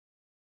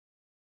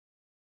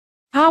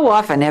How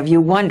often have you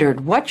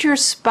wondered what your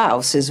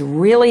spouse is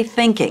really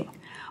thinking,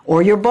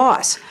 or your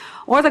boss,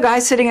 or the guy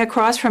sitting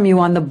across from you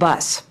on the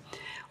bus?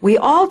 We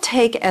all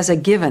take as a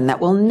given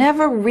that we'll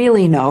never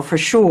really know for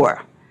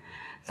sure.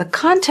 The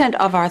content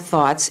of our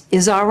thoughts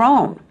is our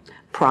own,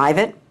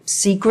 private,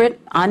 secret,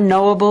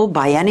 unknowable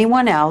by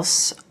anyone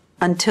else,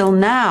 until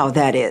now,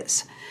 that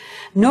is.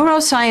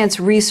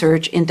 Neuroscience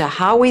research into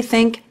how we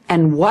think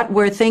and what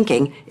we're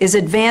thinking is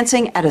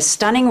advancing at a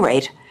stunning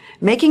rate,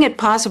 making it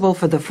possible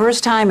for the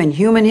first time in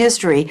human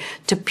history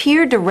to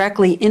peer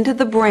directly into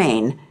the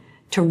brain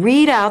to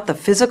read out the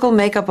physical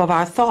makeup of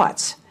our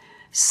thoughts.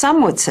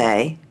 Some would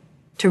say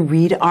to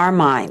read our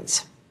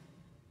minds.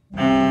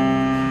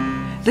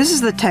 This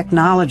is the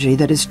technology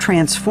that is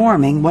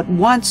transforming what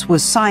once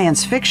was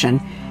science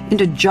fiction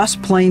into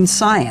just plain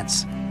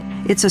science.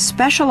 It's a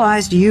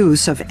specialized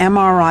use of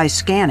MRI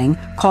scanning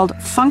called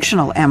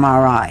functional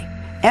MRI,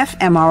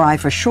 fMRI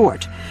for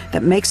short,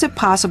 that makes it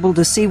possible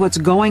to see what's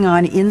going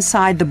on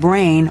inside the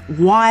brain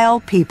while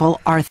people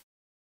are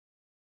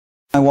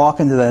I walk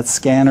into that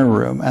scanner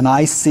room and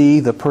I see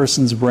the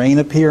person's brain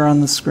appear on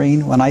the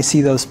screen. When I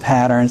see those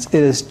patterns,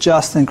 it is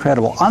just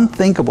incredible,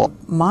 unthinkable.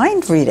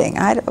 mind reading.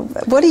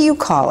 What do you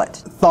call it?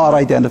 Thought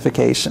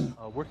identification.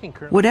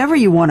 Whatever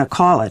you want to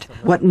call it,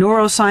 what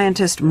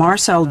neuroscientist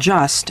Marcel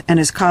Just and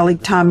his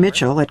colleague Tom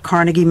Mitchell at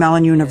Carnegie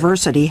Mellon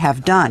University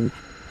have done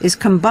is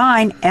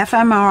combine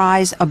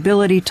fMRI's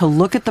ability to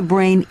look at the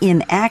brain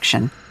in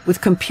action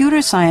with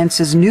computer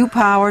science's new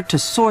power to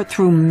sort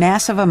through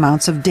massive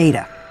amounts of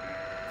data.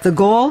 The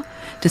goal?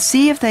 To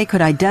see if they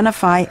could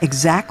identify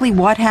exactly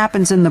what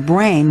happens in the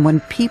brain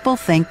when people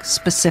think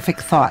specific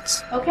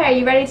thoughts. Okay, are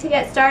you ready to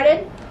get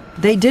started?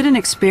 They did an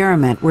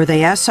experiment where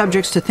they asked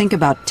subjects to think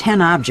about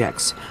 10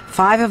 objects,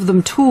 5 of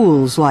them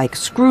tools like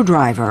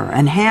screwdriver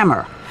and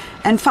hammer,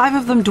 and 5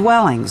 of them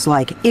dwellings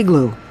like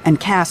igloo and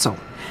castle,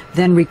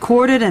 then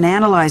recorded and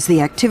analyzed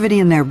the activity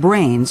in their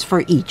brains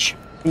for each.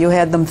 You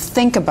had them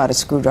think about a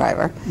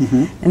screwdriver,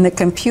 and the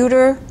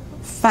computer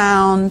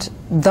found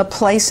the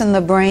place in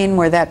the brain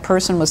where that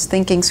person was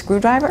thinking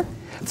screwdriver?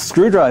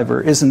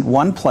 Screwdriver isn't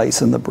one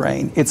place in the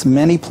brain, it's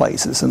many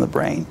places in the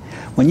brain.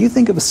 When you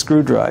think of a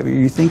screwdriver,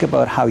 you think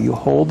about how you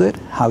hold it,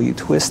 how you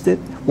twist it,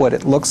 what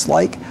it looks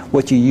like,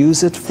 what you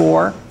use it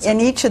for. And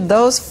each of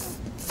those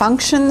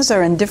functions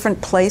are in different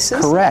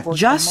places? Correct.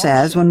 Just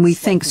says when we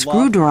think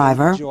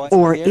screwdriver,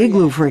 or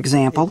igloo for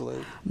example,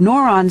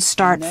 neurons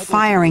start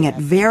firing at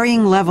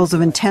varying levels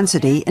of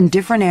intensity in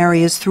different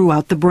areas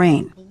throughout the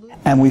brain.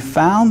 And we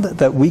found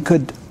that we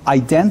could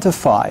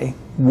identify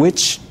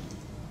which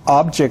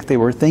object they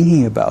were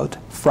thinking about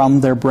from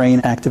their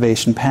brain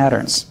activation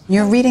patterns.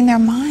 You're reading their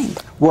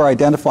mind. We're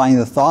identifying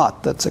the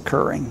thought that's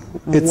occurring.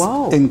 It's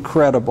Whoa.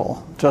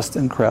 incredible, just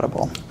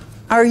incredible.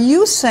 Are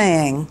you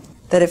saying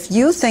that if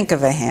you think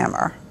of a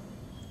hammer,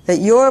 that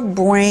your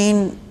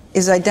brain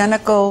is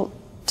identical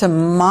to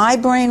my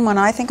brain when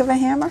I think of a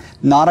hammer?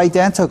 Not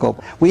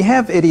identical. We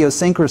have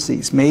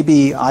idiosyncrasies.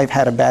 Maybe I've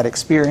had a bad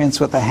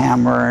experience with a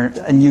hammer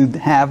and you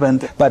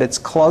haven't, but it's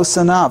close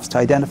enough to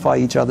identify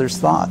each other's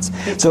thoughts.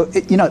 So,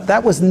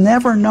 that was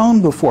never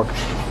known before.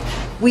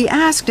 We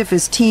asked if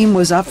his team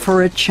was up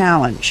for a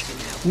challenge.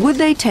 Would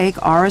they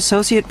take our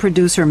associate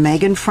producer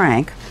Megan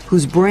Frank,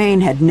 whose brain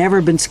had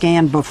never been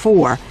scanned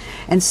before,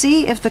 and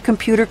see if the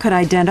computer could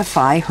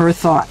identify her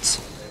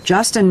thoughts?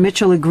 Just and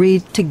Mitchell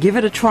agreed to give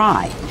it a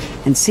try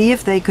and see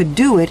if they could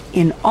do it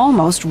in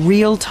almost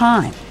real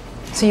time.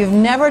 So you've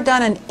never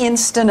done an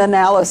instant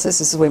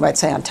analysis, as we might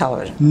say on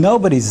television?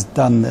 Nobody's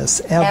done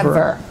this,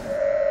 ever.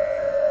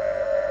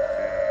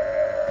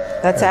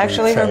 That's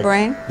actually her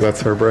brain?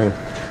 That's her brain.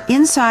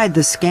 Inside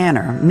the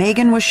scanner,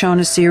 Megan was shown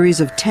a series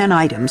of 10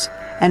 items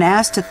and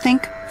asked to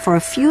think for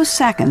a few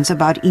seconds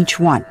about each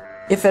one.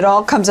 If it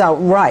all comes out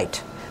right,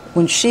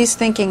 when she's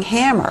thinking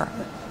hammer,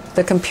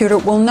 the computer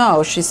will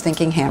know she's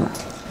thinking hammer.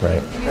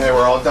 Right. Okay,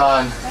 we're all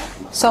done.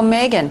 So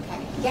Megan,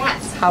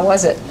 Yes. how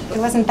was it? It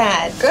wasn't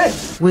bad. Good.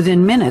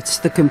 Within minutes,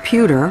 the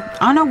computer,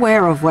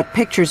 unaware of what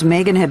pictures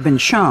Megan had been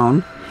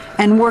shown,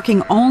 and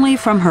working only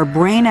from her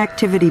brain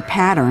activity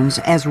patterns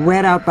as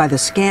read out by the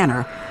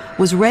scanner,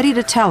 was ready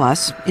to tell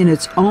us, in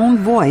its own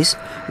voice,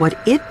 what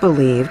it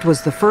believed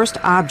was the first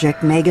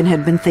object Megan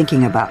had been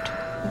thinking about.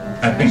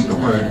 I think the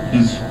word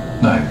is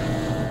knife.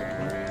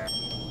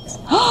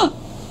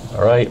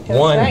 All right,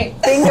 one. Right.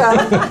 Bingo.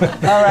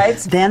 All right.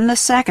 Then the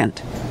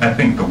second. I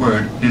think the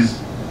word is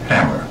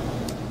hammer.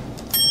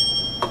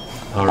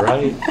 All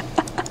right.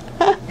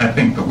 I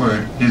think the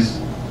word is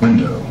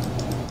window.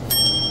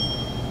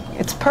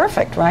 It's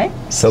perfect, right?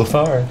 So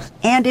far.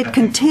 And it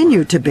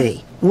continued to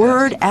be,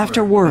 word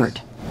after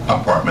word.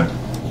 Apartment.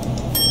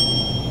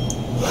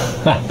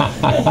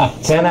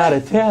 10 out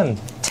of 10.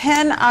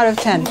 10 out of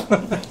 10.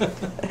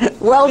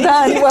 Well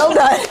done, well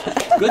done.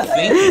 Good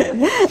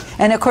thinking.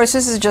 And of course,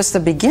 this is just the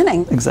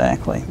beginning.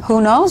 Exactly.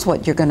 Who knows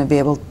what you're going to be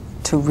able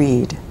to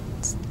read?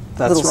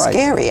 That's a little right.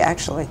 scary,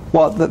 actually.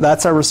 Well,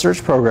 that's our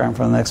research program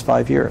for the next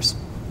 5 years.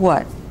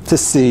 What? To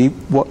see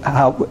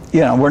how,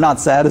 we're not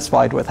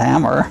satisfied with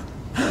hammer.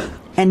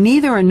 and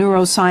neither a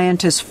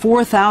neuroscientist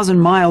 4,000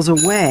 miles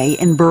away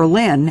in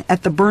Berlin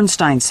at the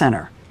Bernstein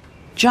Center.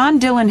 John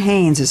Dylan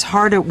Haynes is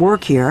hard at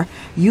work here,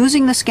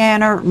 using the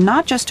scanner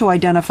not just to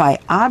identify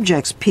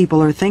objects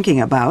people are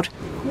thinking about,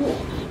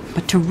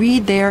 but to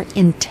read their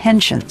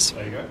intentions.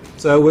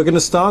 So we're going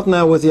to start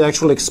now with the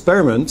actual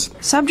experiment.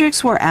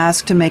 Subjects were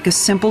asked to make a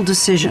simple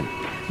decision,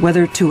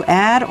 whether to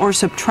add or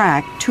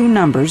subtract two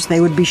numbers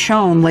they would be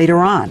shown later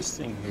on.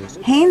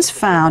 Haynes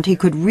found he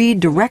could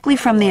read directly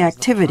from the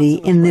activity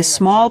in this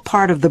small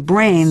part of the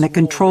brain that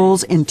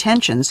controls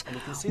intentions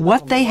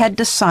what they had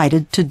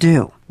decided to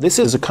do. This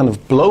is a kind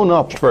of blown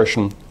up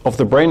version of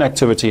the brain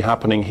activity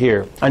happening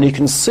here. And you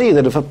can see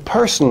that if a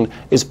person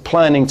is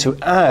planning to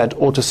add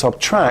or to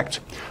subtract,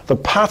 the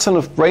pattern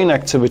of brain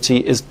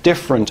activity is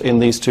different in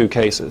these two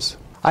cases.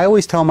 I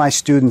always tell my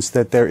students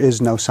that there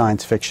is no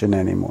science fiction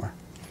anymore.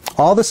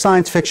 All the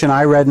science fiction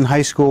I read in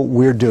high school,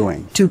 we're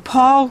doing. To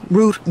Paul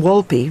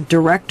Root-Wolpe,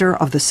 director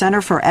of the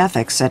Center for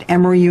Ethics at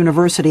Emory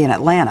University in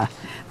Atlanta,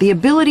 the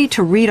ability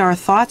to read our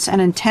thoughts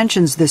and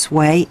intentions this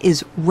way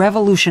is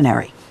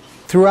revolutionary.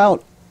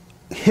 Throughout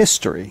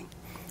history,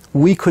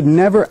 we could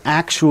never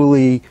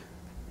actually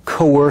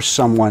coerce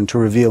someone to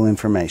reveal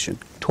information.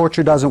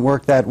 Torture doesn't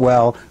work that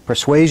well.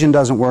 Persuasion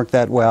doesn't work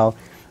that well.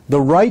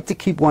 The right to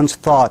keep one's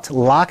thoughts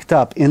locked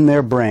up in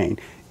their brain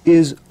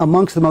is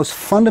amongst the most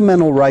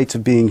fundamental rights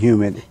of being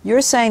human.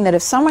 You're saying that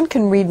if someone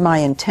can read my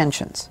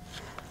intentions,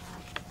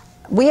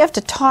 we have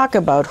to talk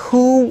about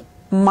who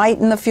might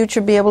in the future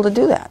be able to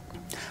do that.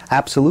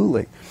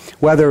 Absolutely.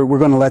 Whether we're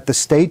going to let the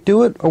state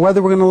do it or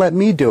whether we're going to let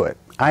me do it.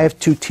 I have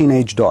two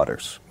teenage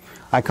daughters.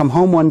 I come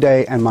home one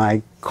day and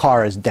my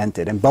car is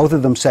dented, and both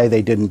of them say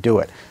they didn't do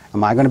it.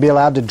 Am I going to be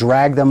allowed to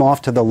drag them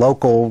off to the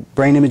local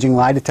brain imaging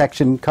lie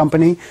detection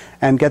company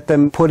and get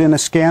them put in a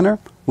scanner?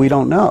 We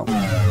don't know.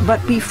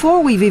 But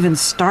before we've even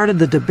started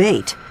the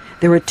debate,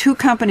 there are two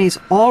companies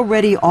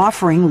already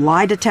offering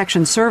lie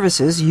detection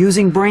services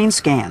using brain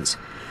scans.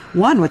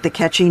 One with the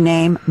catchy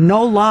name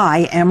No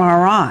Lie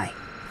MRI.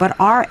 But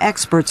our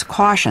experts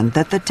caution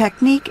that the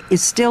technique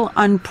is still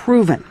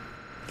unproven.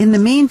 In the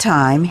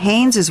meantime,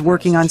 Haynes is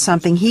working on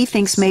something he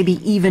thinks may be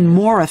even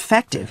more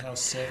effective,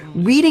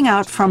 reading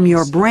out from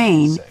your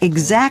brain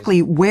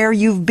exactly where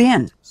you've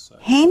been.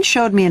 Haynes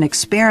showed me an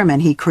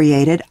experiment he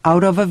created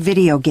out of a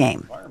video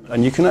game.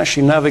 And you can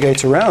actually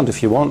navigate around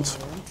if you want.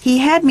 He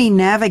had me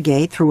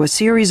navigate through a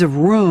series of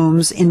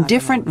rooms in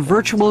different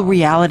virtual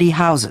reality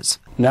houses.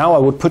 Now I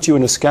would put you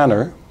in a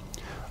scanner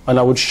and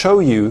I would show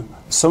you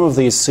some of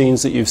these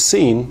scenes that you've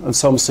seen and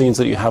some scenes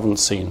that you haven't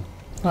seen.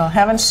 Well,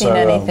 haven't seen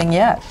anything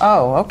yet.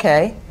 Oh,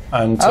 okay.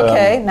 And,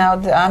 okay, now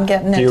I'm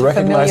getting into do you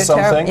recognize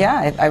something?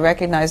 Yeah, I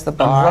recognize the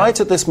bar. And right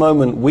at this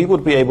moment, we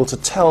would be able to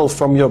tell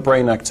from your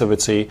brain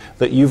activity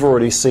that you've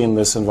already seen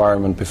this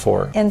environment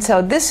before. And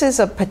so this is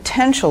a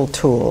potential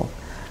tool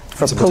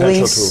for It's a police.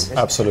 potential tool,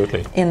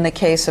 absolutely. In the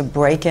case of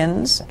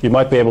break-ins. You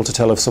might be able to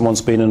tell if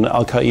someone's been in an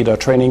Al-Qaeda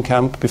training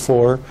camp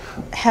before.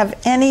 Have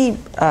any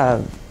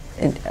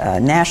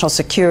national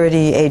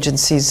security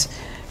agencies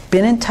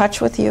been in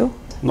touch with you?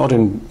 Not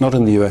in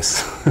the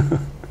US.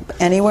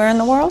 Anywhere in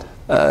the world?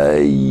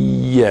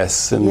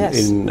 Yes,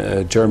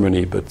 in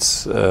Germany, but...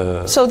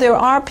 So there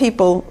are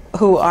people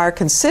who are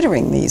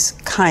considering these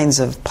kinds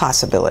of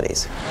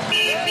possibilities.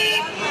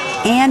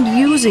 And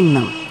using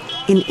them.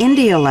 In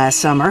India last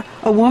summer,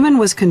 a woman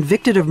was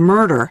convicted of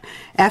murder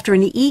after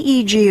an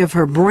EEG of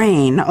her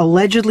brain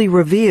allegedly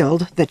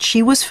revealed that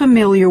she was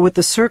familiar with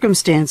the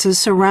circumstances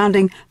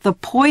surrounding the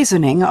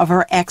poisoning of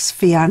her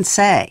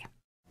ex-fiancé.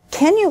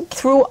 Can you,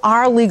 through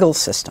our legal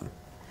system,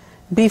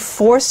 be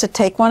forced to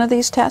take one of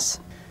these tests?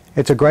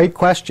 It's a great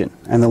question,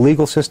 and the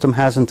legal system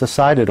hasn't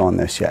decided on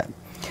this yet.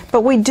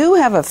 But we do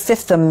have a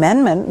Fifth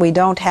Amendment. We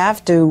don't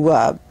have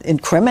to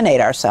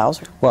incriminate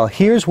ourselves. Well,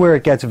 here's where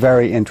it gets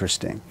very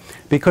interesting,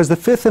 because the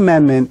Fifth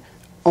Amendment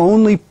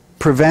only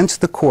prevents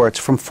the courts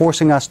from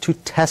forcing us to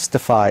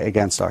testify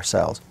against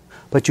ourselves.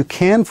 But you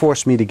can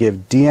force me to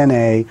give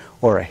DNA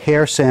or a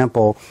hair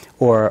sample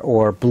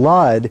or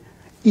blood,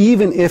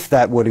 even if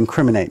that would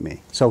incriminate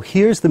me. So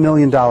here's the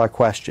million-dollar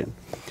question.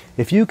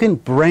 If you can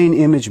brain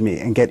image me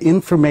and get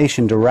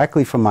information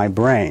directly from my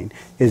brain,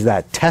 is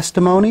that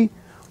testimony,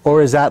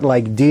 or is that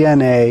like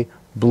DNA,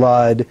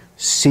 blood,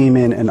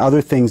 semen, and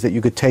other things that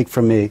you could take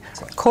from me?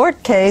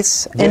 Court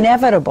case,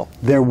 inevitable.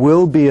 There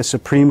will be a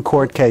Supreme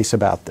Court case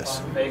about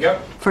this. There you go.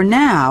 For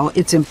now,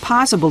 it's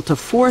impossible to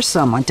force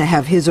someone to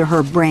have his or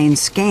her brain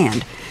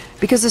scanned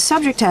because the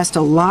subject has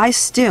to lie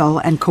still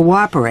and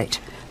cooperate.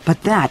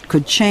 But that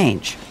could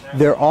change.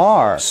 There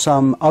are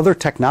some other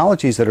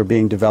technologies that are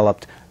being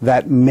developed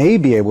that may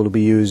be able to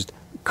be used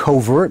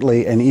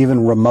covertly and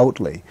even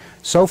remotely.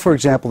 So, for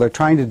example, they're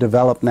trying to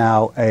develop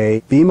now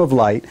a beam of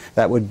light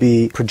that would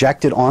be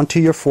projected onto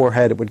your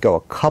forehead. It would go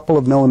a couple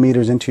of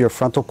millimeters into your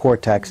frontal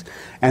cortex,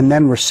 and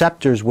then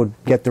receptors would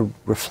get the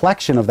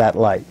reflection of that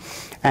light.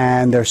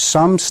 And there's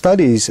some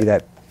studies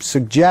that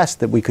suggest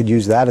that we could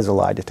use that as a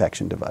lie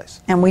detection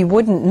device. And we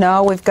wouldn't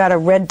know we've got a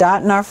red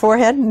dot in our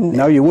forehead?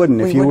 No, you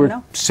wouldn't. If you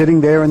were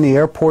sitting there in the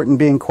airport and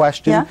being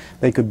questioned, Yeah.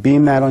 they could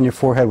beam that on your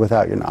forehead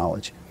without your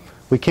knowledge.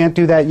 We can't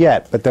do that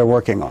yet, but they're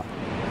working on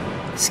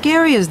it.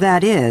 Scary as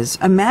that is,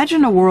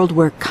 imagine a world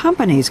where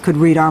companies could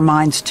read our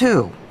minds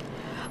too.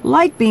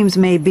 Light beams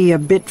may be a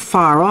bit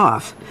far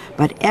off,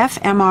 but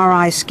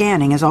fMRI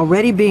scanning is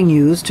already being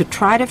used to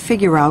try to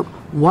figure out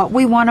what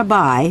we want to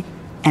buy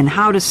and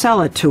how to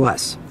sell it to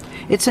us.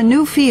 It's a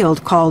new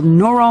field called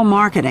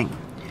neuromarketing.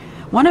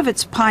 One of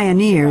its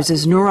pioneers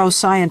is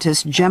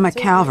neuroscientist Gemma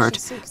Calvert,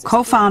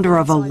 co-founder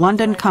of a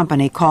London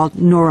company called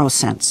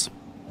Neurosense.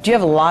 Do you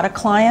have a lot of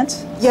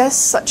clients? Yes,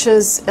 such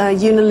as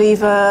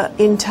Unilever,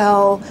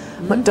 Intel,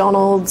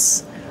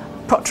 McDonald's,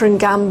 Procter &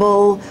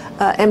 Gamble,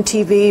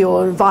 MTV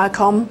or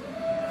Viacom.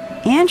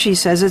 And she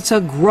says it's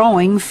a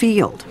growing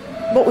field.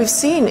 What we've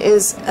seen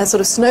is a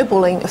sort of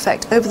snowballing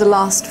effect over the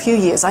last few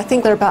years. I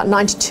think there are about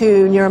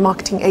 92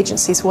 neuromarketing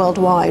agencies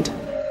worldwide.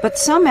 But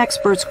some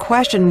experts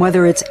question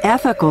whether it's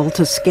ethical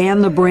to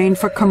scan the brain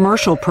for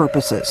commercial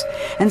purposes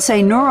and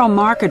say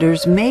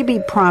neuromarketers may be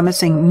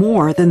promising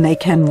more than they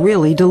can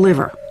really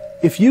deliver.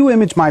 If you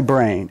image my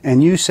brain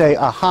and you say,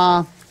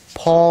 aha,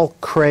 Paul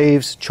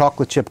craves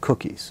chocolate chip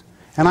cookies,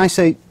 and I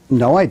say,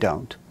 no, I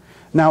don't.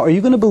 Now, are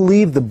you going to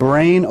believe the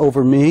brain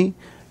over me?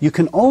 You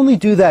can only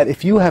do that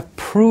if you have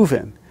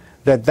proven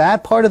that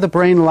that part of the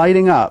brain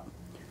lighting up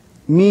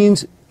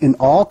means, in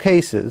all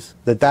cases,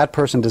 that that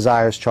person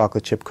desires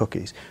chocolate chip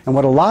cookies. And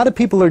what a lot of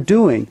people are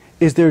doing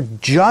is they're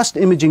just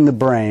imaging the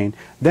brain,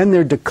 then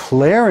they're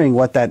declaring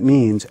what that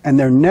means, and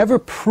they're never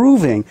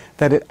proving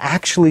that it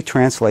actually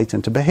translates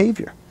into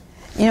behavior.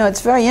 You know,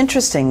 it's very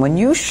interesting. When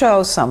you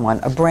show someone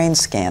a brain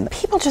scan,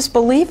 people just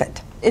believe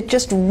it. It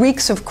just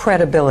reeks of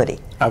credibility.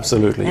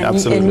 Absolutely, And,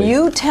 absolutely. and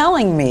you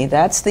telling me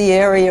that's the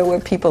area where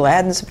people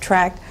add and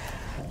subtract,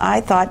 I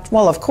thought,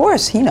 well, of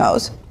course, he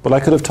knows. But I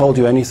could have told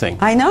you anything.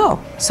 I know.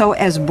 So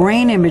as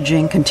brain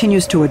imaging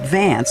continues to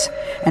advance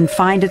and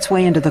find its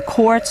way into the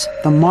courts,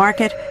 the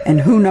market, and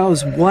who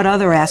knows what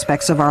other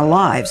aspects of our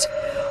lives,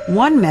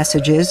 one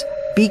message is,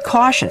 be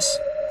cautious.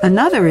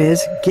 Another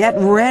is, get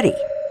ready.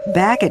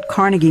 Back at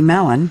Carnegie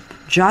Mellon,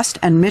 Just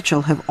and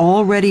Mitchell have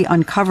already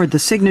uncovered the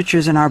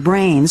signatures in our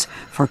brains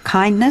for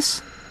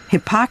kindness,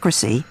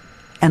 hypocrisy,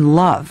 and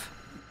love.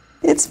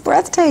 It's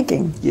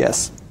breathtaking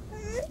Yes.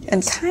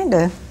 and kind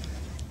of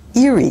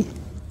eerie.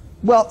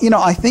 Well, you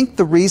know, I think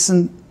the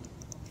reason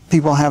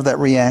people have that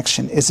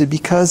reaction is it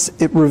because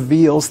it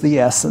reveals the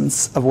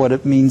essence of what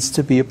it means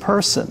to be a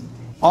person.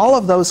 All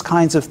of those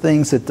kinds of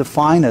things that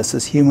define us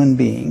as human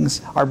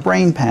beings are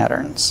brain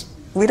patterns.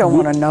 We don't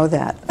want to know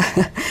that.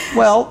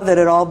 Well, that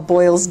it all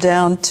boils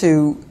down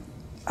to,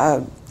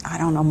 I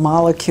don't know,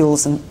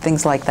 molecules and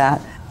things like that.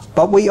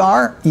 but we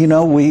are, you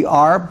know, we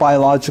are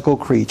biological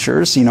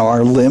creatures. You know,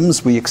 our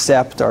limbs we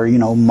accept are, you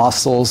know,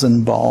 muscles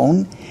and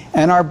bone.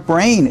 And our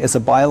brain is a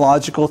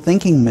biological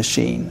thinking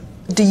machine.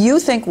 Do you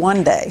think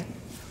one day,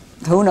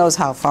 who knows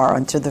how far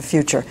into the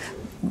future,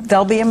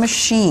 there'll be a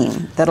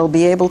machine that'll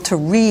be able to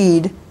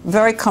read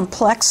very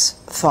complex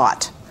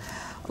thought,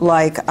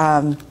 like,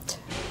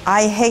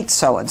 I hate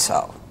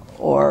so-and-so,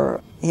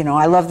 or, you know,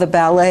 I love the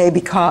ballet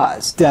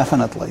because.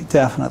 Definitely,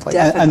 definitely.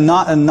 Definitely.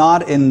 And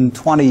not in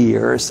 20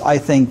 years. I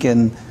think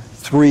in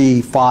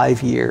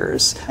 3-5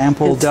 years.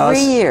 Ample In does.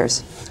 3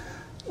 years.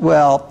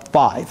 Well,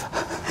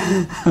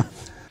 5.